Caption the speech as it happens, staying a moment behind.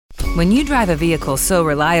When you drive a vehicle so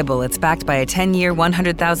reliable it's backed by a 10-year,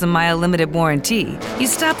 100,000-mile limited warranty, you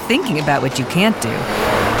stop thinking about what you can't do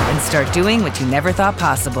and start doing what you never thought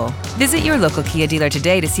possible. Visit your local Kia dealer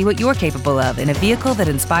today to see what you're capable of in a vehicle that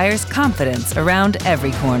inspires confidence around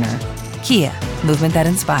every corner. Kia, movement that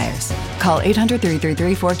inspires. Call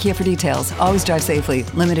 800-333-4KIA for details. Always drive safely.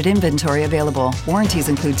 Limited inventory available. Warranties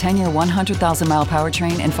include 10-year 100,000-mile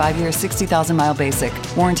powertrain and 5-year 60,000-mile basic.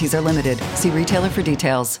 Warranties are limited. See retailer for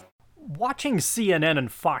details. Watching CNN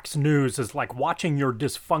and Fox News is like watching your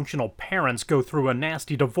dysfunctional parents go through a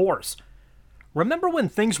nasty divorce. Remember when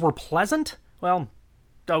things were pleasant? Well,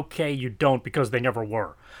 okay, you don't because they never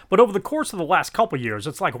were. But over the course of the last couple years,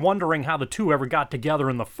 it's like wondering how the two ever got together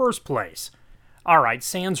in the first place. Alright,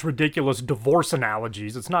 sans ridiculous divorce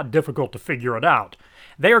analogies, it's not difficult to figure it out.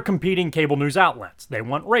 They are competing cable news outlets. They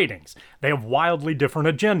want ratings. They have wildly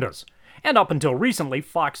different agendas. And up until recently,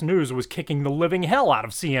 Fox News was kicking the living hell out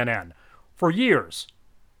of CNN. For years.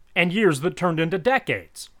 And years that turned into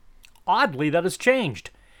decades. Oddly, that has changed.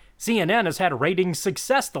 CNN has had ratings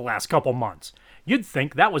success the last couple months. You'd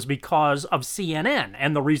think that was because of CNN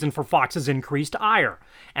and the reason for Fox's increased ire,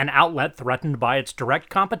 an outlet threatened by its direct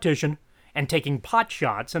competition and taking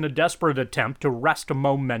potshots in a desperate attempt to wrest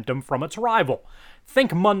momentum from its rival.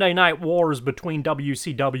 Think Monday Night Wars between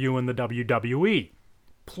WCW and the WWE.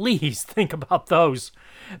 Please think about those.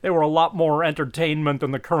 They were a lot more entertainment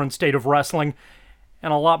than the current state of wrestling,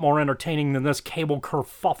 and a lot more entertaining than this cable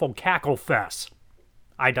kerfuffle cackle fest.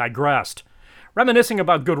 I digressed. Reminiscing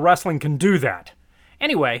about good wrestling can do that.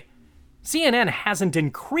 Anyway, CNN hasn't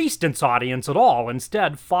increased its audience at all.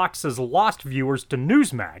 Instead, Fox has lost viewers to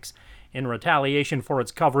Newsmax in retaliation for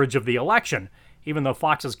its coverage of the election, even though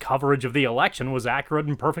Fox's coverage of the election was accurate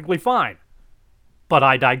and perfectly fine. But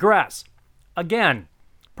I digress. Again,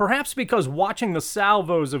 perhaps because watching the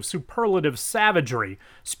salvos of superlative savagery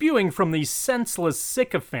spewing from these senseless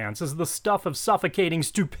sycophants is the stuff of suffocating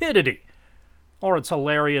stupidity. Or it's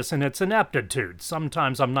hilarious in its ineptitude.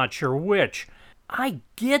 Sometimes I'm not sure which. I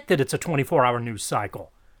get that it's a 24-hour news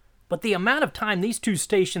cycle. But the amount of time these two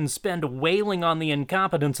stations spend wailing on the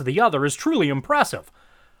incompetence of the other is truly impressive.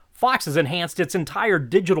 Fox has enhanced its entire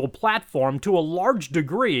digital platform to a large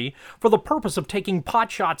degree for the purpose of taking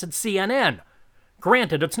potshots at CNN.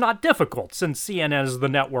 Granted, it's not difficult, since CNN is the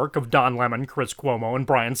network of Don Lemon, Chris Cuomo, and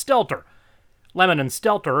Brian Stelter. Lemon and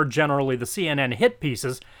Stelter are generally the CNN hit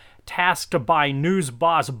pieces tasked by news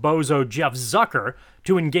boss bozo Jeff Zucker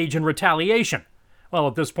to engage in retaliation. Well,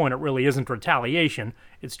 at this point it really isn't retaliation,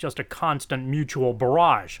 it's just a constant mutual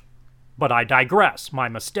barrage. But I digress, my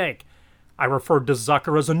mistake. I referred to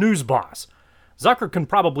Zucker as a news boss. Zucker can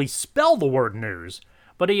probably spell the word news,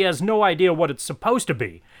 but he has no idea what it's supposed to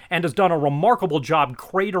be, and has done a remarkable job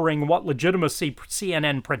cratering what legitimacy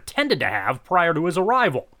CNN pretended to have prior to his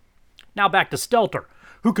arrival. Now back to Stelter,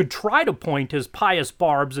 who could try to point his pious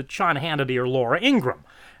barbs at Sean Hannity or Laura Ingraham.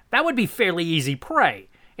 That would be fairly easy prey.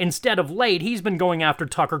 Instead, of late, he's been going after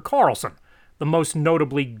Tucker Carlson, the most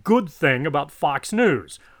notably good thing about Fox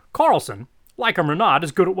News. Carlson, like him or not,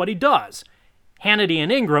 is good at what he does. Hannity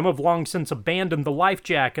and Ingraham have long since abandoned the life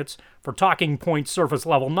jackets for talking point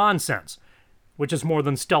surface-level nonsense, which is more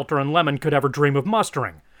than Stelter and Lemon could ever dream of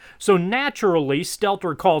mustering. So naturally,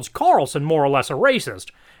 Stelter calls Carlson more or less a racist,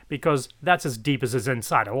 because that's as deep as his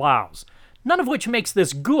inside allows. None of which makes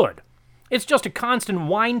this good. It's just a constant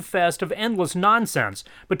whine fest of endless nonsense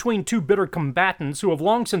between two bitter combatants who have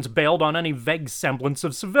long since bailed on any vague semblance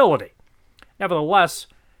of civility. Nevertheless,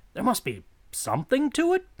 there must be something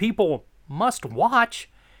to it. People must watch.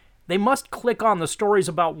 They must click on the stories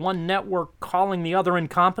about one network calling the other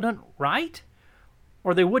incompetent, right?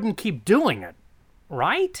 Or they wouldn't keep doing it,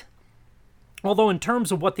 right? Although in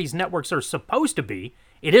terms of what these networks are supposed to be,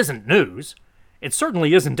 it isn't news. It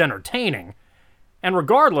certainly isn't entertaining. And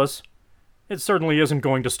regardless, it certainly isn't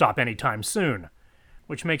going to stop anytime soon.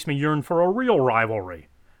 Which makes me yearn for a real rivalry,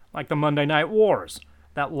 like the Monday Night Wars,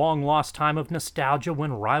 that long-lost time of nostalgia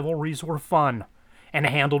when rivalries were fun, and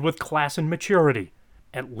handled with class and maturity,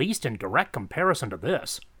 at least in direct comparison to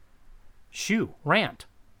this. Shoo, rant,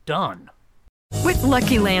 done. With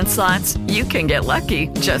Lucky Land Slots, you can get lucky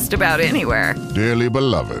just about anywhere. Dearly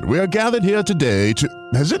beloved, we are gathered here today to...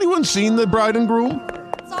 Has anyone seen the bride and groom?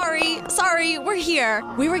 Sorry, we're here.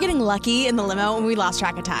 We were getting lucky in the limo and we lost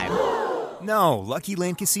track of time. No, Lucky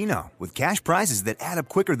Land Casino, with cash prizes that add up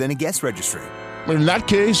quicker than a guest registry. In that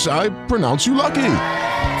case, I pronounce you lucky.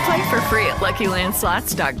 Play for free at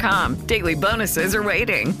LuckyLandSlots.com. Daily bonuses are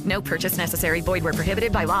waiting. No purchase necessary. Void where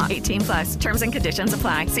prohibited by law. 18+. Terms and conditions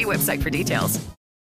apply. See website for details.